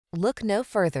Look no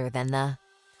further than the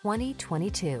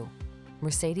 2022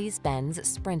 Mercedes-Benz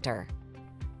Sprinter.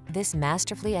 This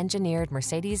masterfully engineered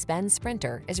Mercedes-Benz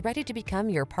Sprinter is ready to become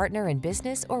your partner in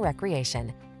business or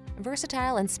recreation.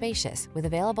 Versatile and spacious with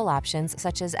available options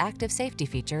such as active safety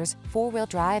features, four-wheel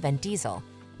drive, and diesel,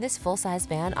 this full-size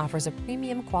van offers a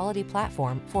premium quality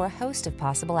platform for a host of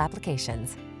possible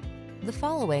applications. The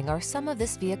following are some of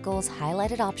this vehicle's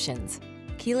highlighted options: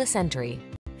 keyless entry,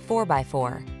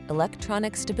 4x4,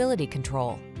 electronic stability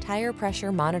control, tire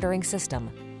pressure monitoring system,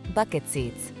 bucket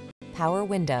seats, power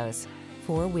windows,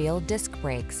 four-wheel disc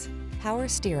brakes, power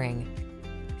steering.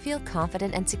 Feel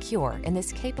confident and secure in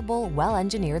this capable,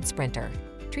 well-engineered Sprinter.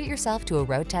 Treat yourself to a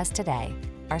road test today.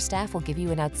 Our staff will give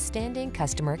you an outstanding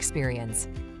customer experience.